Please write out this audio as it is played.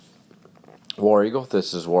War Eagle.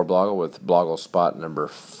 This is War Blogle with BlogleSpot number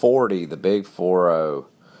 40, the big 4-0.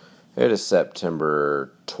 It is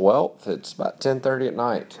September 12th. It's about 10:30 at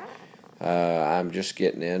night. I'm just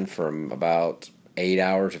getting in from about 8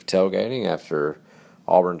 hours of tailgating after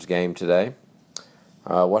Auburn's game today.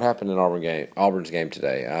 What happened in Auburn's game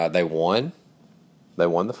today? They won. They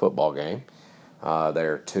won the football game.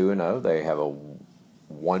 They're 2-0. They have a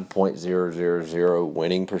 1.000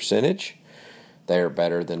 winning percentage. They are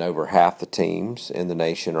better than over half the teams in the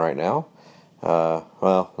nation right now.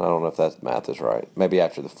 Well, I don't know if that math is right. Maybe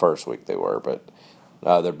after the first week they were, but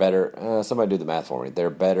they're better. Somebody do the math for me. They're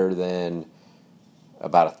better than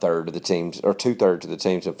about a third of the teams, or 2/3 of the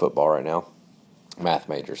teams in football right now. Math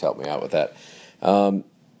majors, help me out with that.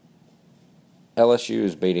 LSU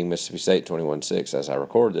is beating Mississippi State 21-6 as I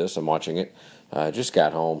record this. I'm watching it. Just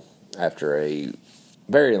got home after a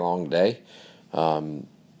very long day.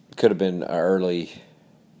 Could have been an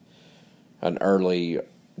early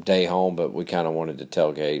day home, but we kind of wanted to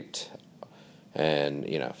tailgate, and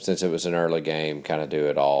since it was an early game, kind of do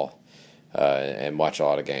it all and watch a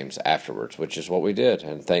lot of games afterwards, which is what we did.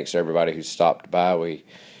 And thanks to everybody who stopped by. We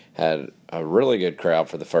had a really good crowd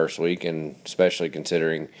for the first week, and especially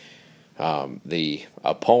considering the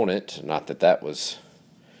opponent. Not that that was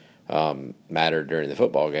mattered during the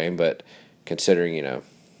football game, but considering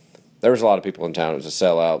there was a lot of people in town. It was a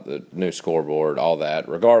sellout, the new scoreboard, all that,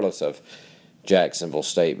 regardless of Jacksonville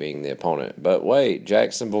State being the opponent. But wait,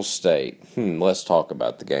 Jacksonville State. Let's talk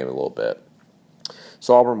about the game a little bit.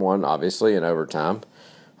 So Auburn won, obviously, in overtime,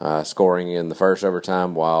 scoring in the first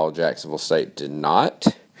overtime while Jacksonville State did not.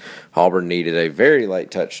 Auburn needed a very late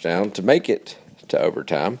touchdown to make it to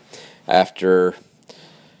overtime after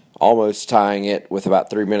almost tying it with about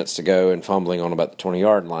 3 minutes to go and fumbling on about the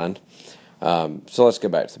 20-yard line. So let's go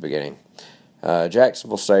back to the beginning.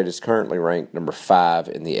 Jacksonville State is currently ranked number 5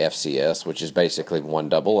 in the FCS, which is basically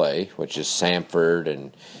 1AA, which is Samford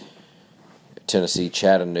and Tennessee,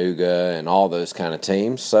 Chattanooga, and all those kind of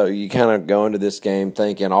teams. So you kind of go into this game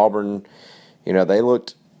thinking Auburn, they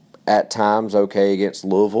looked at times okay against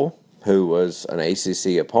Louisville, who was an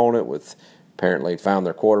ACC opponent with apparently found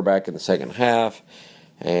their quarterback in the second half.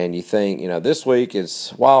 And you think, this week is,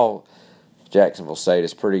 while Jacksonville State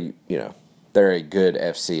is pretty, they're a good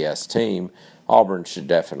FCS team, Auburn should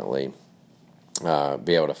definitely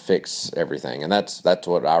be able to fix everything. And that's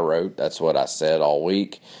what I wrote. That's what I said all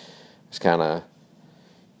week. It's kind of,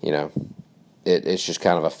 it's just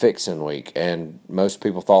kind of a fixing week. And most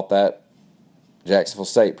people thought that. Jacksonville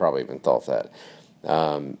State probably even thought that.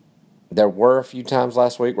 There were a few times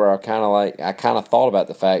last week where I kind of thought about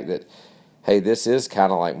the fact that, hey, this is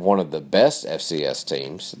kind of like one of the best FCS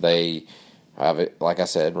teams. They have it, like I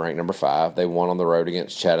said, ranked number 5. They won on the road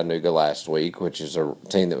against Chattanooga last week, which is a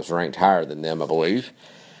team that was ranked higher than them, I believe.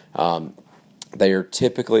 They are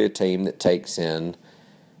typically a team that takes in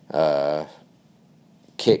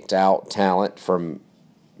kicked out talent from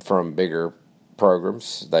bigger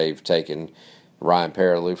programs. They've taken Ryan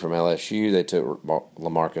Perrilloux from LSU. They took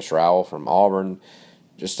LaMarcus Rowell from Auburn.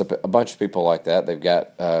 Just a bunch of people like that. They've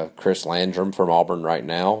got Chris Landrum from Auburn right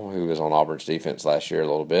now, who was on Auburn's defense last year a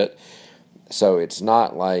little bit. So it's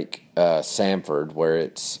not like Samford where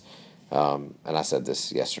it's, and I said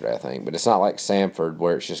this yesterday, I think, but it's not like Samford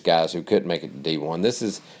where it's just guys who couldn't make it to D1. This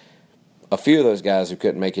is a few of those guys who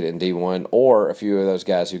couldn't make it in D1, or a few of those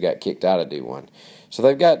guys who got kicked out of D1. So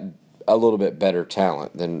they've got a little bit better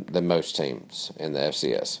talent than most teams in the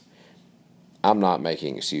FCS. I'm not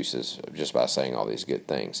making excuses just by saying all these good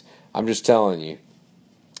things. I'm just telling you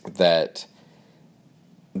that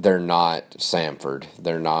they're not Samford.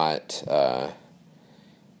 They're not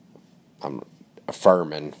I'm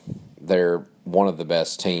affirming. They're one of the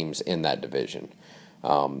best teams in that division.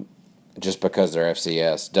 Just because they're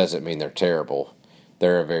FCS doesn't mean they're terrible.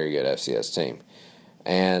 They're a very good FCS team.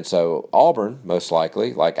 And so Auburn, most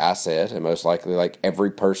likely, like I said, and most likely like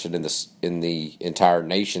every person in the entire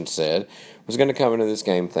nation said, was going to come into this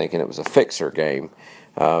game thinking it was a fixer game,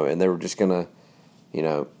 and they were just going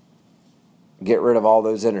to, get rid of all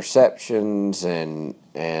those interceptions,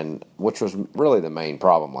 and which was really the main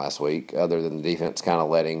problem last week, other than the defense kind of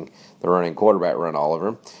letting the running quarterback run all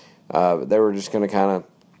over them. They were just going to kind of,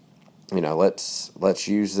 let's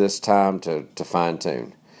use this time to fine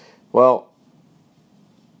tune. Well,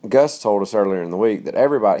 Gus told us earlier in the week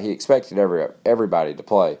that he expected everybody to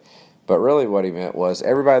play. But really what he meant was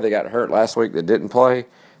everybody that got hurt last week that didn't play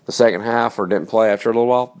the second half or didn't play after a little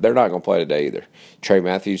while, they're not going to play today either. Trey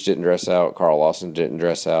Matthews didn't dress out. Carl Lawson didn't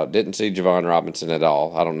dress out. Didn't see Javon Robinson at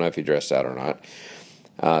all. I don't know if he dressed out or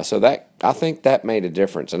not. So I think that made a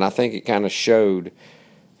difference. And I think it kind of showed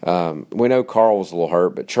We know Carl was a little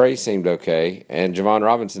hurt, but Trey seemed okay, and Javon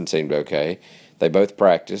Robinson seemed okay. They both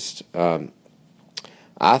practiced.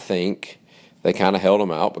 I think they kind of held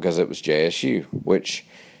them out because it was JSU, which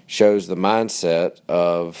shows the mindset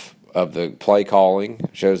of the play calling,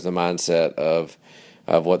 shows the mindset of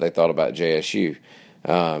what they thought about JSU.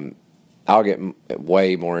 I'll get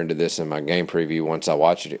way more into this in my game preview once I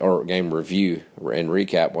watch it, or game review and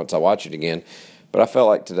recap once I watch it again. But I felt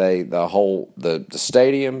like today the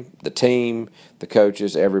stadium, the team, the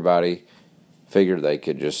coaches, everybody figured they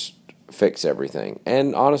could just fix everything.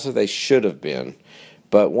 And honestly, they should have been.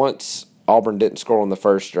 But once Auburn didn't score on the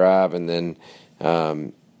first drive, and then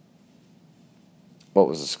what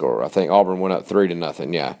was the score? I think Auburn went up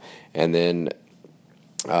 3-0. Yeah, and then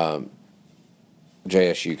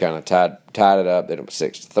JSU kind of tied it up. Then it was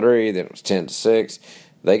 6-3. Then it was 10-6.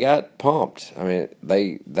 They got pumped. I mean,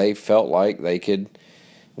 they felt like they could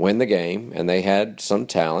win the game, and they had some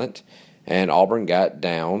talent. And Auburn got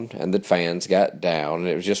down, and the fans got down. And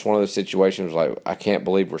it was just one of those situations like, I can't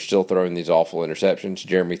believe we're still throwing these awful interceptions.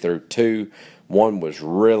 Jeremy threw 2. One was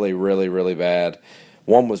really, really, really bad.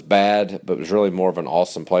 One was bad, but it was really more of an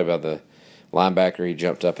awesome play by the linebacker. He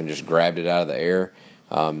jumped up and just grabbed it out of the air.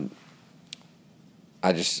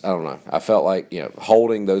 I don't know. I felt like,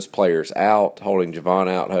 holding those players out, holding Javon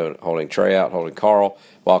out, holding Trey out, holding Carl,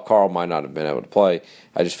 while Carl might not have been able to play,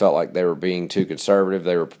 I just felt like they were being too conservative.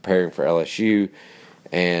 They were preparing for LSU,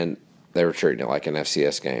 and they were treating it like an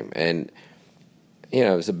FCS game. And,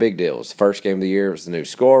 it was a big deal. It was the first game of the year. It was the new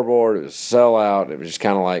scoreboard. It was a sellout. It was just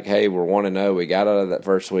kind of like, hey, we're 1-0. We got out of that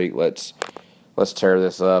first week. Let's tear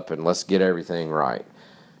this up, and let's get everything right.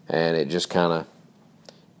 And it just kind of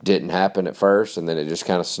didn't happen at first, and then it just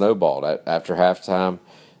kind of snowballed. After halftime,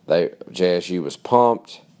 JSU was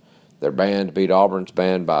pumped. Their band beat Auburn's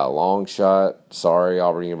band by a long shot. Sorry,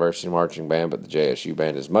 Auburn University Marching Band, but the JSU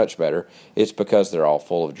band is much better. It's because they're all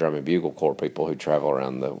full of drum and bugle corps people who travel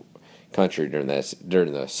around the country during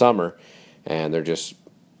the summer, and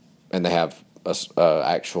they have a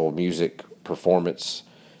actual music performance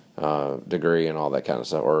degree and all that kind of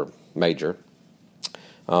stuff, or major.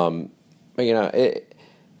 But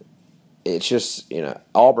it's just,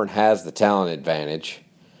 Auburn has the talent advantage.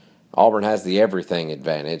 Auburn has the everything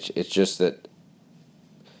advantage. It's just that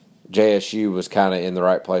JSU was kind of in the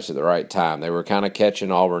right place at the right time. They were kind of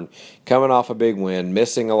catching Auburn, coming off a big win,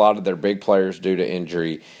 missing a lot of their big players due to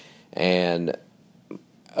injury. And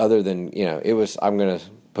other than, I'm going to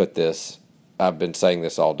put this, I've been saying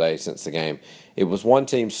this all day since the game. It was one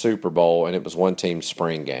team's Super Bowl, and it was one team's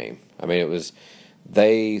spring game. I mean,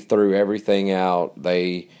 they threw everything out.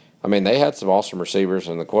 They had some awesome receivers,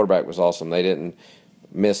 and the quarterback was awesome. They didn't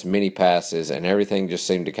miss many passes, and everything just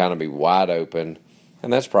seemed to kind of be wide open.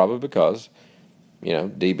 And that's probably because,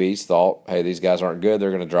 DBs thought, hey, these guys aren't good.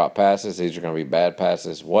 They're going to drop passes. These are going to be bad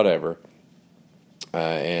passes, whatever.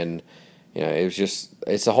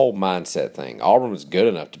 It's a whole mindset thing. Auburn was good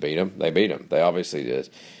enough to beat them. They beat them. They obviously did.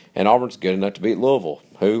 And Auburn's good enough to beat Louisville,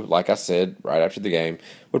 who, like I said right after the game,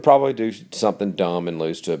 would probably do something dumb and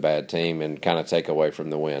lose to a bad team and kind of take away from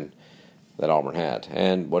the win that Auburn had.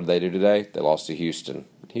 And what did they do today? They lost to Houston.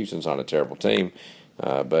 Houston's not a terrible team,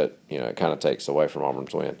 but it kind of takes away from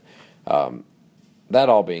Auburn's win. That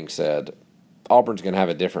all being said, Auburn's going to have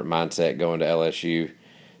a different mindset going to LSU.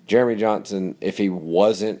 Jeremy Johnson, if he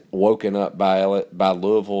wasn't woken up by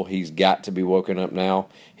Louisville, he's got to be woken up now.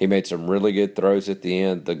 He made some really good throws at the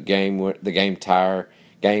end. The game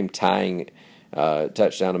tying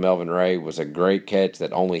touchdown to Melvin Ray was a great catch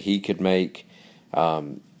that only he could make.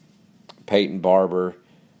 Peyton Barber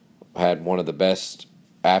had one of the best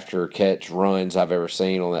after catch runs I've ever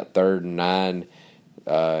seen on that 3rd and 9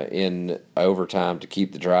 in overtime to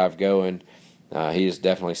keep the drive going. He has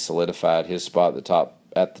definitely solidified his spot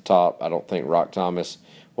at the top. I don't think Rock Thomas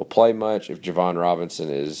will play much if Javon Robinson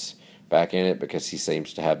is back in it, because he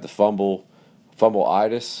seems to have the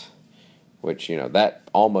fumble-itis, which, that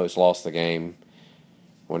almost lost the game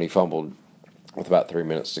when he fumbled with about 3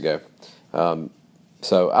 minutes to go.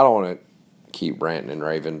 So I don't want to keep ranting and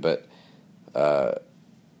raving, but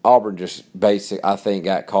Auburn just I think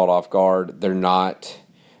got caught off guard. They're not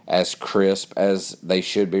as crisp as they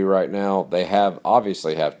should be right now. They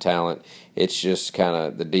obviously have talent. It's just kind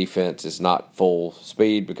of the defense is not full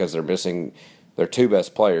speed because they're missing their 2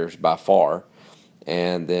 best players by far.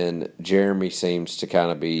 And then Jeremy seems to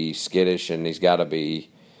kind of be skittish, and he's got to be,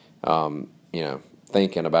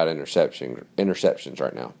 thinking about interceptions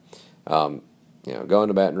right now. Going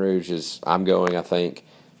to Baton Rouge I'm going, I think,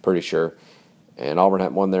 pretty sure. And Auburn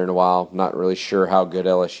hasn't won there in a while. Not really sure how good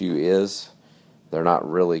LSU is. They're not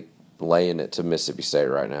really laying it to Mississippi State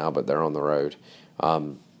right now, but they're on the road.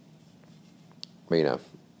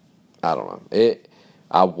 I don't know.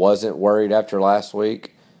 I wasn't worried after last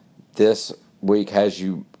week. This week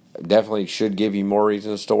definitely should give you more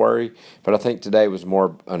reasons to worry, but I think today was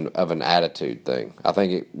more of an attitude thing. I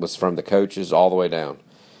think it was from the coaches all the way down.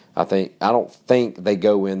 I don't think they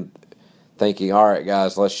go in thinking, all right,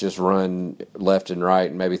 guys, let's just run left and right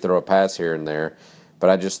and maybe throw a pass here and there. But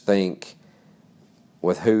I just think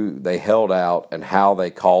with who they held out and how they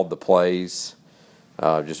called the plays,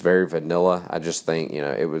 just very vanilla. I just think,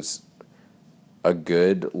 it was a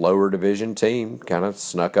good lower division team, kind of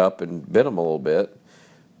snuck up and bit them a little bit.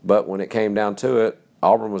 But when it came down to it,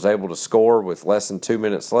 Auburn was able to score with less than 2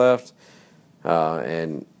 minutes left,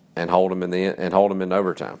 and hold them in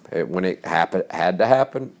overtime. When it had to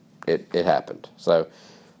happen, it happened. So,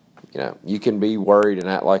 you can be worried and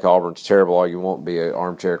act like Auburn's terrible all you want, be an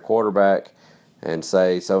armchair quarterback, and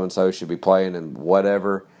say so and so should be playing and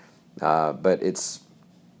whatever. But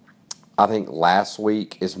I think last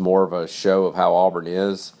week is more of a show of how Auburn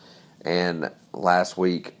is, and last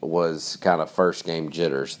week was kind of first game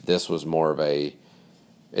jitters. This was more of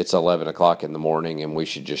it's 11 o'clock in the morning and we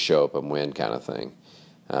should just show up and win kind of thing.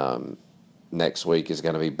 Next week is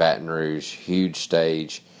going to be Baton Rouge, huge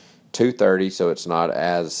stage, 2:30, so it's not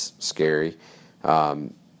as scary.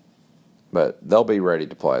 But they'll be ready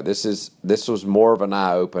to play. This was more of an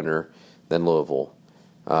eye opener than Louisville.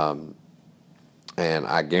 And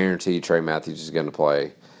I guarantee you Trey Matthews is going to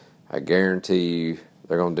play. I guarantee you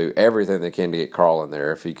they're going to do everything they can to get Carl in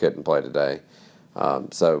there if he couldn't play today.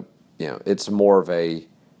 So, it's more of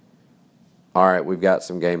all right, we've got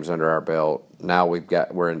some games under our belt. Now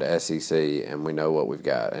we're into SEC and we know what we've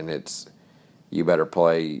got. And you better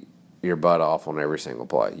play your butt off on every single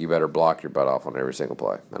play. You better block your butt off on every single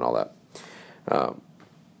play and all that.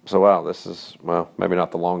 This is, maybe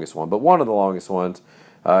not the longest one, but one of the longest ones.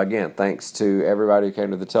 Again, thanks to everybody who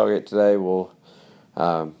came to the tailgate today.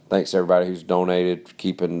 Thanks to everybody who's donated,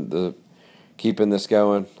 keeping this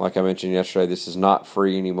going. Like I mentioned yesterday, this is not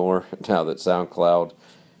free anymore now that SoundCloud.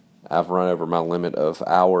 I've run over my limit of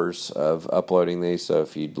hours of uploading these, so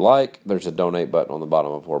if you'd like, there's a donate button on the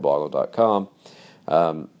bottom of Blogle.com.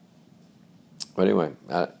 But anyway,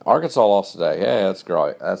 Arkansas lost today. Yeah, that's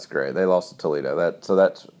great. That's great. They lost to Toledo.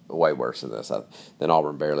 That's way worse than this, than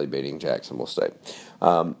Auburn barely beating Jacksonville State,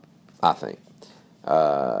 I think.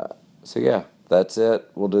 So yeah, that's it.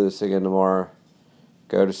 We'll do this again tomorrow.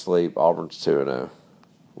 Go to sleep. Auburn's 2-0.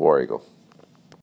 War Eagle.